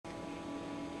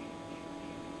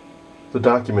The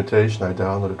documentation I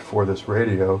downloaded for this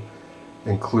radio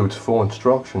includes full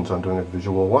instructions on doing a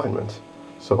visual alignment.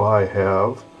 So I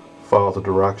have followed the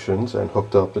directions and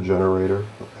hooked up the generator,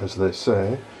 as they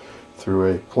say, through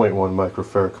a 0.1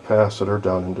 microfarad capacitor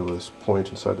down into this point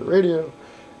inside the radio,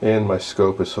 and my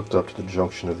scope is hooked up to the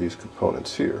junction of these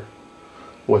components here.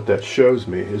 What that shows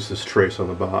me is this trace on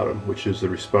the bottom, which is the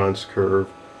response curve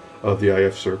of the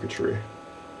IF circuitry.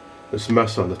 This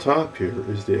mess on the top here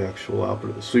is the actual output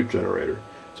of the sweep generator.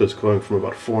 So it's going from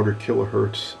about 400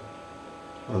 kilohertz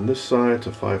on this side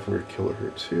to 500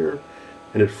 kilohertz here,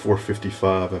 and at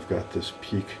 455 I've got this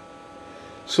peak.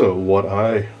 So what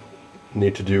I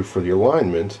need to do for the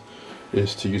alignment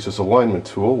is to use this alignment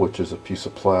tool, which is a piece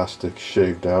of plastic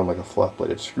shaved down like a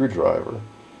flat-bladed screwdriver,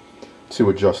 to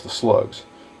adjust the slugs.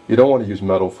 You don't want to use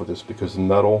metal for this because the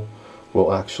metal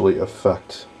will actually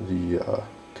affect the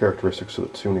characteristics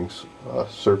of the tuning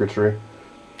circuitry.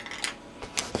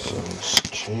 So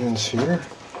switch hands here.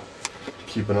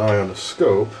 Keep an eye on the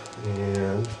scope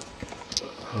and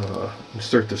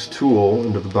insert this tool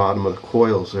into the bottom of the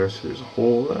coils there. So there's a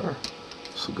hole there.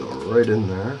 This will go right in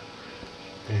there.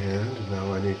 And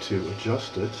now I need to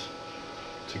adjust it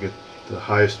to get the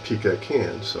highest peak I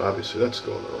can. So obviously that's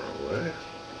going the wrong way.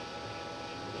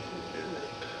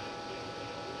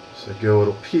 So I go,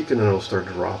 it'll peak and then it'll start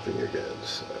dropping again.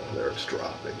 So there it's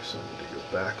dropping. So I need to go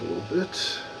back a little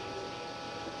bit.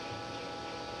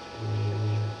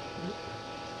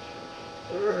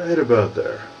 Right about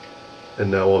there. And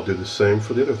now I'll do the same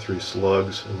for the other 3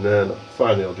 slugs, and then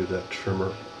finally I'll do that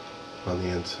trimmer on the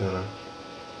antenna.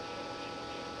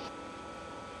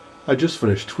 I just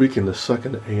finished tweaking the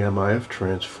second AM/IF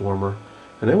transformer,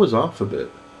 and it was off a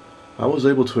bit. I was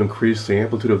able to increase the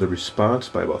amplitude of the response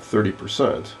by about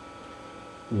 30%.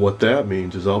 What that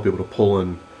means is I'll be able to pull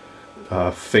in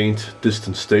faint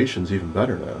distant stations even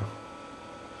better now.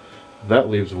 That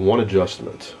leaves one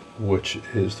adjustment, which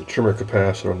is the trimmer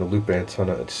capacitor on the loop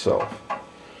antenna itself.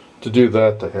 To do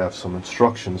that, I have some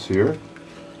instructions here.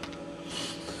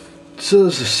 It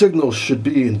says the signal should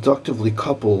be inductively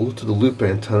coupled to the loop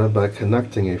antenna by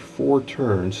connecting a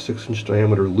 4-turn 6-inch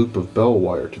diameter loop of bell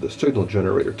wire to the signal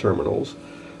generator terminals.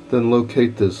 Then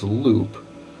locate this loop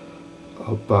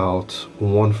about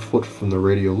 1 foot from the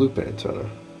radio loop antenna.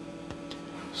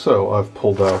 So I've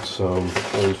pulled out some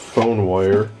old phone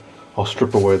wire. I'll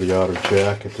strip away the outer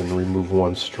jacket and remove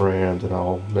one strand, and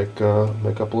I'll make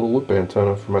up a little loop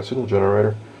antenna for my signal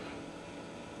generator.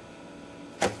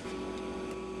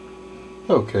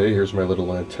 Okay, here's my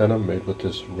little antenna made with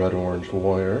this red-orange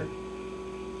wire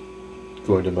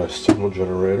going to my signal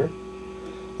generator.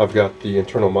 I've got the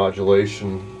internal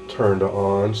modulation turned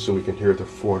on so we can hear the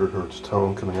 400 hertz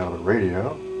tone coming out of the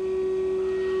radio.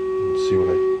 You can see when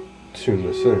I tune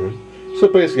this in. So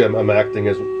basically I'm acting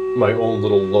as my own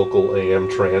little local AM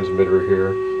transmitter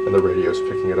here, and the radio's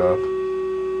picking it up.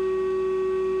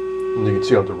 And you can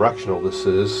see how directional this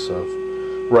is.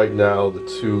 Right now the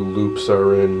 2 loops are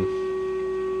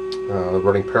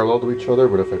running parallel to each other,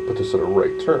 but if I put this at a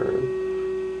right turn,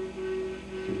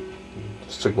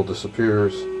 the signal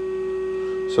disappears.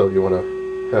 So you want to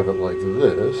have it like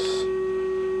this,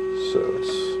 so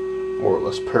it's more or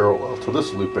less parallel to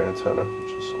this loop antenna,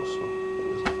 which is also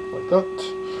like that.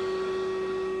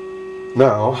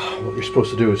 Now, what you're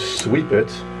supposed to do is sweep it,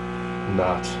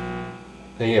 not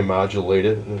AM modulate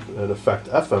it, and in effect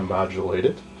FM modulate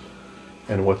it.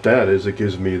 And what that is, it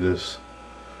gives me this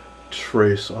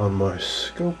trace on my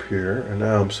scope here, and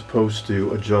now I'm supposed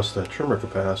to adjust that trimmer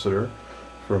capacitor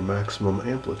for maximum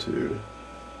amplitude.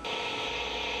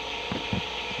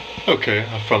 Okay,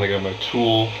 I finally got my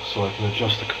tool so I can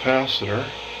adjust the capacitor,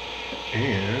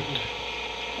 and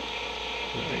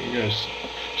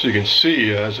so you can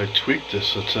see as I tweak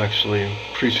this, it's actually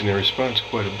increasing the response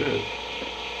quite a bit.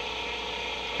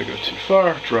 If I go too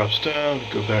far, it drops down,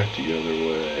 go back the other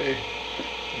way,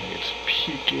 and it's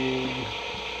peaking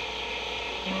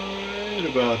right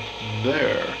about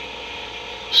there.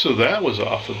 So that was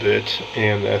off a bit,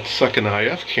 and that second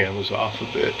IF cam was off a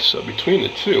bit. So between the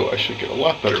two, I should get a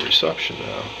lot better reception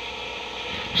now.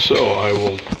 So I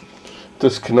will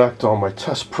disconnect all my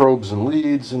test probes and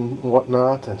leads and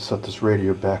whatnot, and set this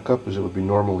radio back up as it would be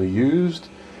normally used,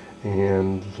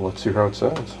 and let's see how it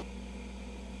sounds.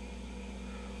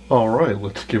 Alright,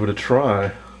 let's give it a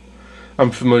try.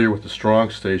 I'm familiar with the strong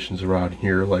stations around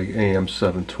here, like AM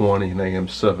 720 and AM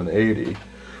 780.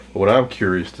 But what I'm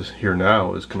curious to hear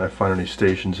now is, can I find any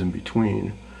stations in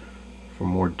between for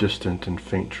more distant and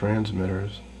faint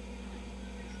transmitters?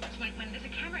 When there's a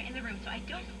camera in the room, so I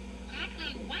don't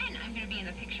exactly when I'm going to be in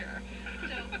the picture. So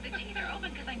the tapes are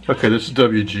open because I'm... Okay, this is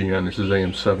WGN. This is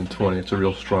AM 720. It's a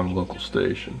real strong local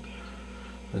station.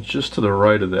 And just to the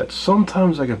right of that,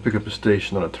 sometimes I can pick up a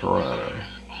station out of Toronto.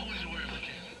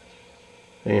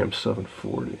 AM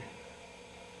 740.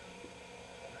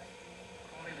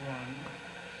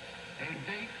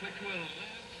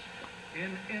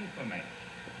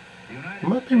 It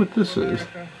might be what this is.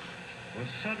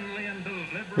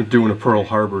 We're doing a Pearl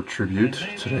Harbor tribute.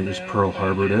 Today is Pearl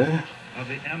Harbor Day.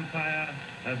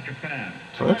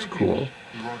 Oh, that's cool.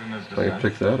 I can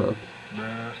pick that up.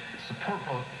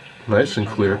 Nice and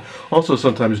clear. Also,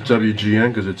 sometimes WGN,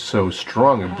 because it's so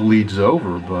strong, it bleeds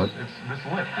over, but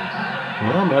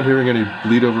well, I'm not hearing any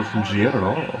bleed over from GN at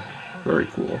all. Very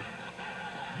cool.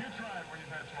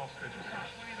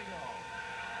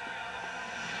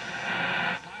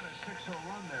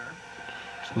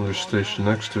 Another station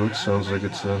next to it. Sounds like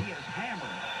it's a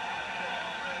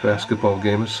basketball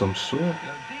game of some sort.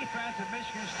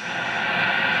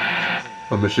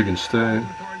 A Michigan State.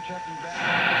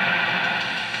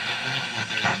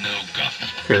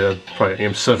 Okay, that probably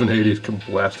AM 780 come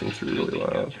blasting through really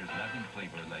loud.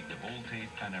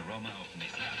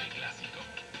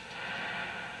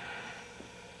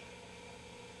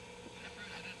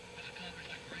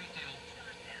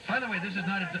 By the way, this is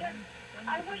not a...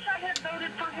 I wish I had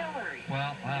voted for Hillary.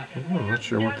 Well, I'm not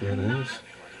sure what that is.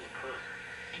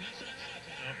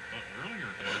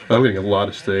 I'm getting a lot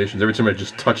of stations. Every time I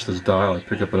just touch this dial, I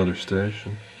pick up another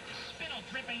station.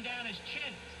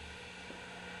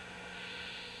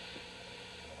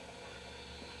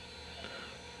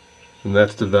 And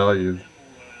that's the value of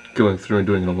going through and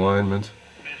doing an alignment.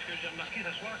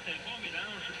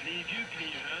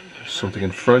 Something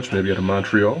in French, maybe out of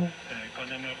Montreal.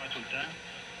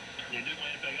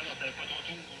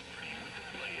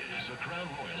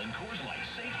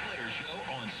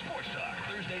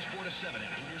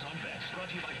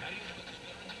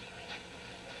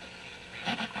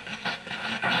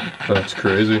 That's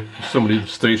crazy. So many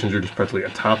stations are just practically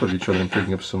on top of each other and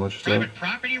picking up so much stuff. private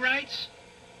property rights?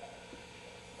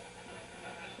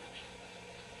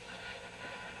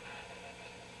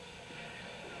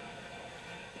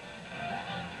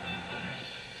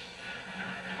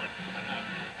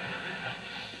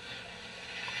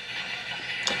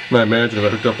 And I imagine if I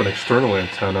hooked up an external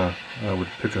antenna, I would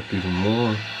pick up even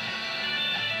more.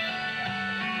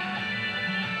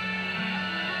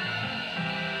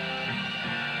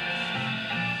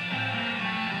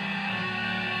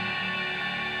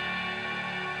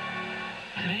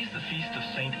 Today's the feast of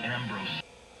St. Ambrose.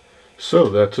 So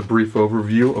that's a brief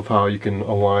overview of how you can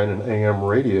align an AM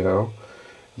radio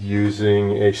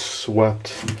using a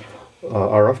swept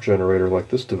RF generator like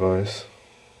this device.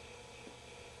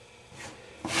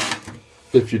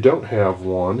 If you don't have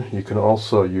one, you can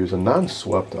also use a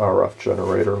non-swept RF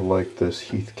generator like this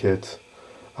Heathkit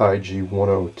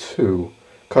IG102.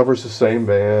 Covers the same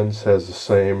bands, has the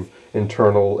same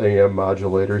internal AM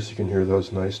modulators, you can hear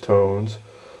those nice tones,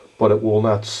 but it will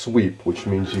not sweep, which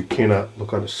means you cannot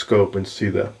look on a scope and see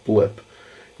that blip.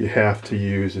 You have to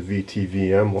use a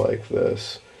VTVM like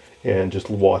this and just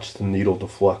watch the needle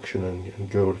deflection and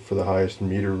go for the highest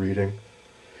meter reading.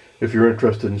 If you're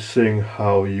interested in seeing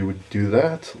how you would do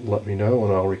that, let me know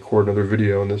and I'll record another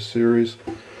video in this series.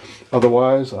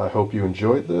 Otherwise, I hope you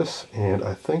enjoyed this, and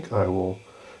I think I will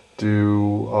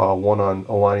do one on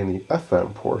aligning the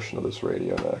FM portion of this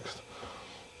radio next.